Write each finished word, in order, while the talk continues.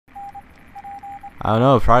I don't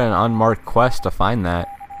know, probably an unmarked quest to find that.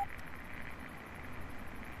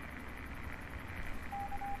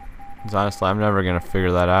 Because honestly, I'm never gonna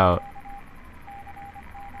figure that out.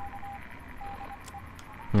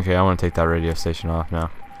 Okay, I want to take that radio station off now.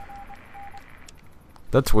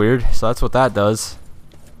 That's weird. So that's what that does.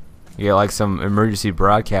 You get like some emergency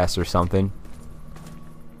broadcast or something.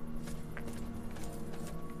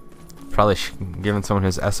 Probably giving someone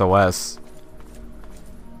his SOS.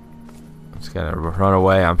 Just gotta run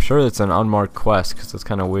away. I'm sure it's an unmarked quest because it's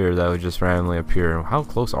kind of weird that would just randomly appear. How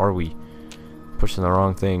close are we? Pushing the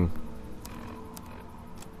wrong thing.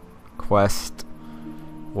 Quest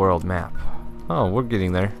world map. Oh, we're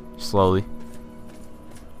getting there slowly.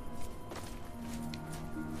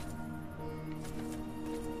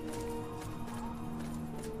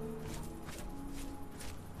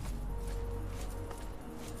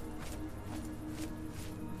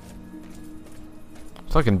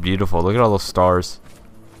 It's fucking beautiful. Look at all those stars.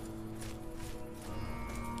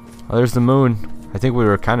 Oh, there's the moon. I think we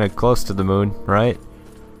were kind of close to the moon, right?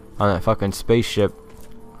 On that fucking spaceship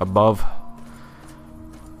above.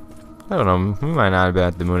 I don't know. We might not have been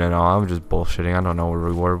at the moon at all. I'm just bullshitting. I don't know where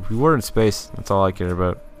we were. We were in space. That's all I care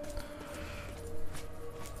about.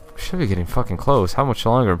 We should be getting fucking close. How much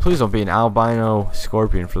longer? Please don't be an albino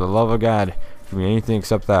scorpion. For the love of God. Give me anything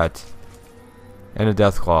except that. And a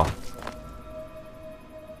death claw.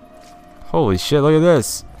 Holy shit, look at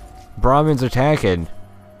this. Brahmins attacking.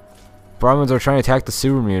 Brahmins are trying to attack the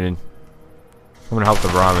super mutant. I'm gonna help the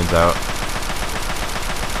Brahmins out.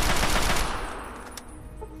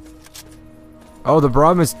 Oh, the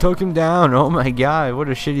Brahmins took him down. Oh my god, what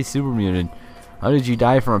a shitty super mutant. How did you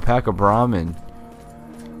die from a pack of Brahmin?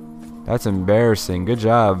 That's embarrassing. Good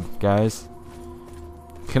job, guys.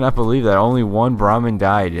 Cannot believe that only one Brahmin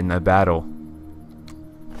died in the battle.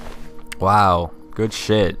 Wow, good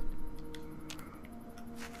shit.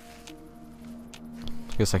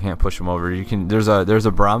 Guess I can't push him over. You can. There's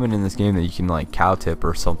a Brahmin in this game that you can like cow tip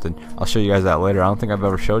or something. I'll show you guys that later. I don't think I've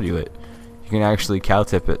ever showed you it. You can actually cow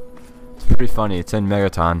tip it. It's pretty funny. It's in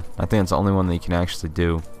Megaton. I think it's the only one that you can actually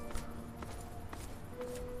do.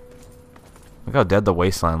 Look how dead the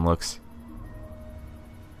wasteland looks.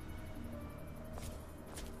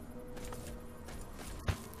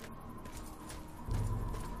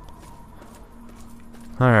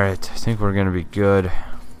 Alright, I think we're gonna be good.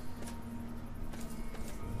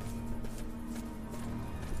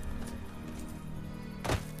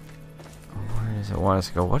 I want us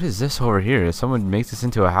to go. What is this over here? Did someone make this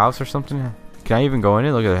into a house or something? Can I even go in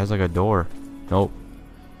it? Look at it, it has like a door. Nope.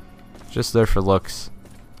 Just there for looks.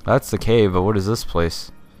 That's the cave, but what is this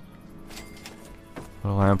place?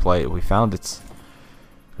 Little lamplight. We found it.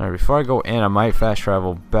 Alright, before I go in, I might fast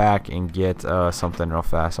travel back and get something real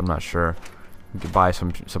fast. I'm not sure. We could buy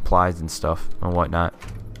some supplies and stuff and whatnot.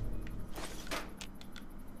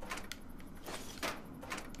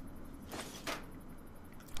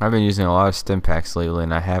 I've been using a lot of stim packs lately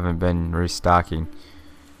and I haven't been restocking.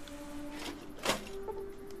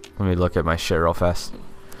 Let me look at my shit real fast.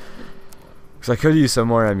 Because I could use some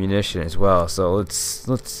more ammunition as well, so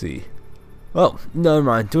let's see. Oh, never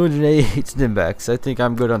mind. 288 stim packs. I think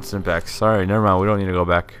I'm good on stim packs. Sorry, never mind. We don't need to go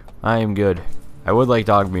back. I am good. I would like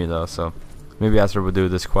dog meat though, so maybe after we do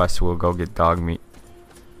this quest we'll go get dog meat.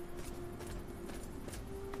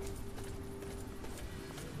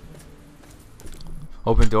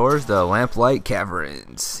 Open doors, the lamplight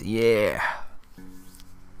caverns. Yeah.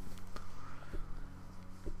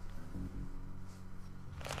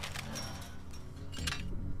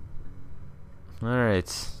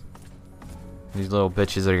 Alright. These little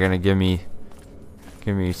bitches are gonna give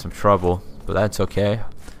me some trouble, but that's okay.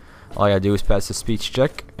 All I gotta do is pass the speech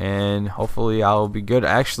check and hopefully I'll be good.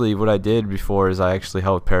 Actually, what I did before is I actually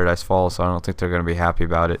helped Paradise Falls, so I don't think they're gonna be happy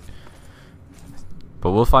about it.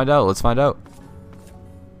 But we'll find out. Let's find out.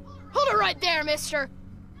 Right there, mister.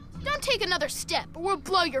 Don't take another step or we'll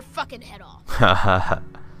blow your fucking head off.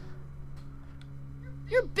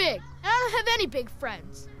 You're big, and I don't have any big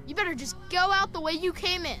friends. You better just go out the way you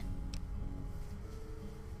came in.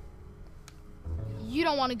 You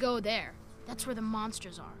don't want to go there. That's where the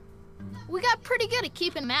monsters are. We got pretty good at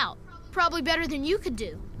keeping them out. Probably better than you could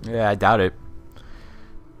do. Yeah, I doubt it.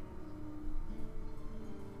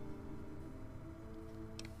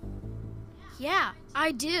 Yeah,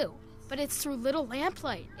 I do. But it's through Little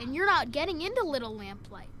Lamplight, and you're not getting into Little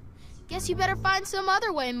Lamplight. Guess you better find some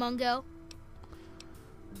other way, Mungo.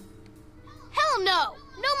 Hell no!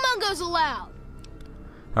 No Mungos allowed!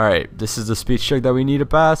 Alright, this is the speech check that we need to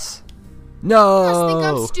pass. No! You must think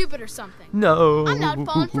I'm stupid or something. No! I'm not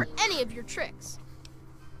falling for any of your tricks.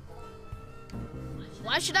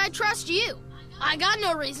 Why should I trust you? I got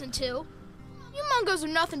no reason to. You Mungos are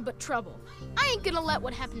nothing but trouble. I ain't gonna let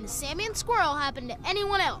what happened to Sammy and Squirrel happen to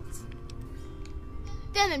anyone else.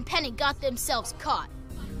 Them and Penny got themselves caught.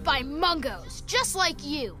 By Mungos, just like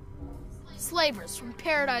you. Slavers from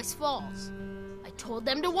Paradise Falls. I told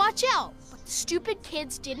them to watch out, but the stupid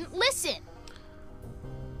kids didn't listen.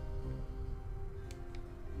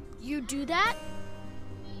 You do that?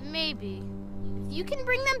 Maybe. If you can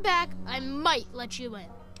bring them back, I might let you in.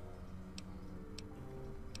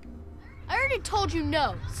 I already told you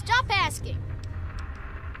no. Stop asking.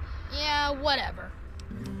 Yeah, whatever.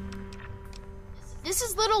 This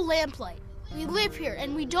is Little Lamplight. We live here,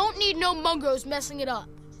 and we don't need no Mungos messing it up.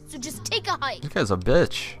 So just take a hike. This guy's a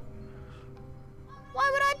bitch. Why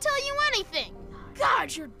would I tell you anything?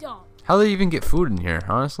 God, you're dumb. How do they even get food in here,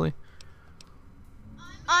 honestly?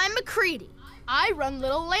 I'm McCready. I run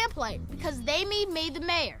Little Lamplight because they made me the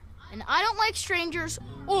mayor. And I don't like strangers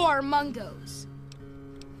or Mungos.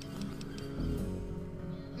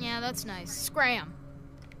 Yeah, that's nice. Scram.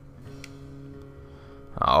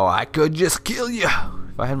 Oh, I could just kill you.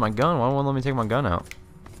 If I had my gun, why won't it let me take my gun out?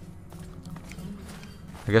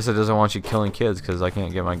 I guess it doesn't want you killing kids because I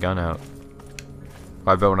can't get my gun out.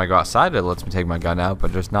 I bet when I go outside it lets me take my gun out,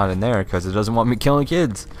 but just not in there because it doesn't want me killing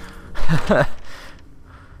kids.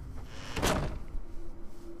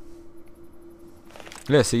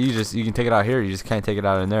 Yeah, so you can take it out here, you just can't take it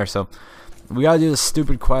out in there. So we gotta do this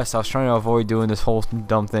stupid quest. I was trying to avoid doing this whole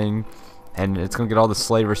dumb thing, and it's gonna get all the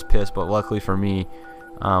slavers pissed. But luckily for me,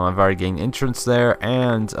 I've already gained entrance there,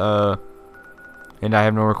 and I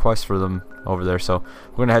have no requests for them over there. So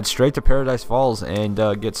we're gonna head straight to Paradise Falls and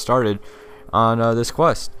get started on this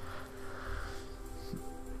quest.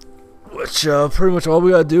 Which pretty much all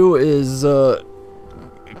we gotta do is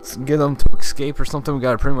get them to escape or something. We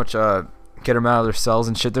gotta pretty much get them out of their cells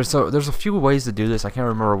and shit. There's a few ways to do this. I can't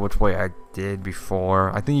remember which way I did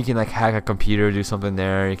before. I think you can like hack a computer, do something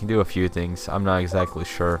there. You can do a few things. I'm not exactly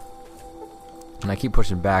sure. And I keep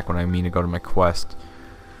pushing back when I mean to go to my quest.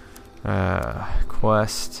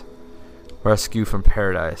 Quest. Rescue from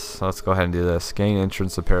Paradise. So let's go ahead and do this. Gain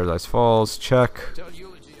entrance to Paradise Falls. Check.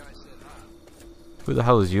 Who the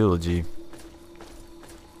hell is Eulogy?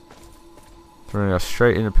 We're gonna go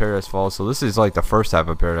straight into Paradise Falls. So this is like the first half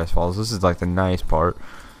of Paradise Falls. This is like the nice part.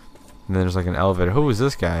 And then there's like an elevator. Who is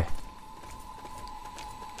this guy?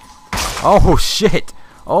 Oh shit!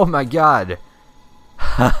 Oh my god!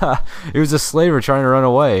 He was a slaver trying to run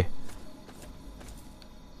away.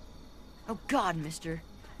 Oh god, mister.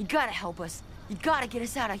 You gotta help us. You gotta get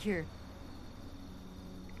us out of here.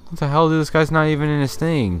 What the hell, dude? This guy's not even in his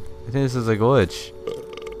thing. I think this is a glitch.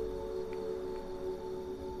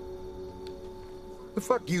 The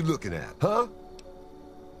fuck you looking at, huh?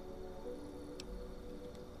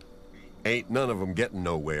 Ain't none of them getting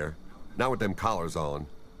nowhere. Not with them collars on.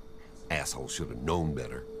 Asshole should have known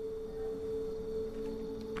better.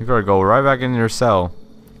 You gotta go right back in your cell,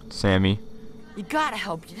 Sammy. You gotta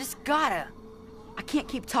help. You just gotta. I can't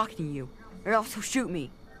keep talking to you, or else he'll shoot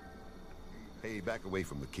me. Hey, back away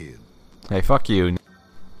from the kid. Hey, fuck you.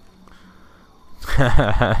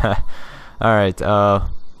 Alright,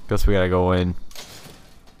 guess we gotta go in.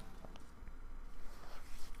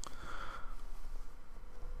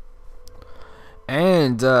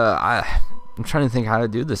 And I'm trying to think how to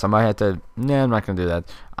do this. I might have to. Nah, I'm not gonna do that.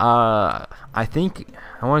 I think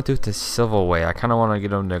I want to do it the civil way. I kind of want to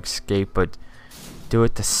get them to escape, but do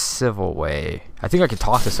it the civil way. I think I can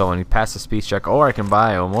talk to someone. He passed the speech check, or I can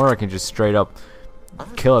buy him, or I can just straight up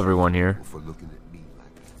kill everyone here.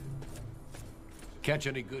 Catch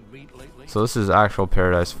any good meat lately? So this is actual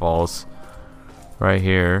Paradise Falls, right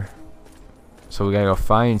here. So we gotta go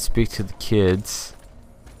find and speak to the kids.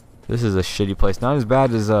 This is a shitty place. Not as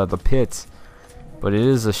bad as the pits, but it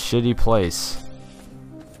is a shitty place.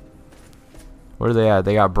 Where are they at?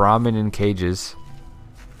 They got Brahmin in cages.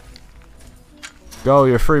 Go,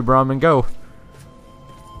 you're free, Brahmin, go.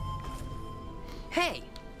 Hey!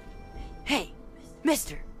 Hey!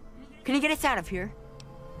 Mister! Can you get us out of here?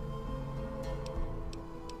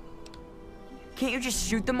 Can't you just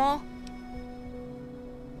shoot them all?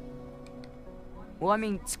 Well, I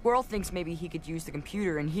mean, Squirrel thinks maybe he could use the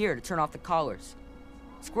computer in here to turn off the collars.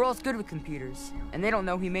 Squirrel's good with computers, and they don't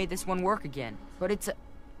know he made this one work again. But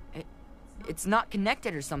it's not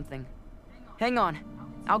connected or something. Hang on.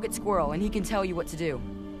 I'll get Squirrel, and he can tell you what to do.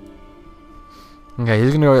 Okay,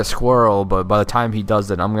 he's gonna go get Squirrel, but by the time he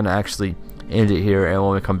does it, I'm gonna actually end it here. And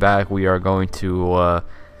when we come back, we are going to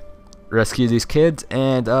rescue these kids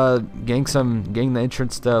and gain the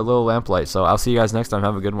entrance to Little Lamplight. So I'll see you guys next time.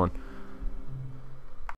 Have a good one.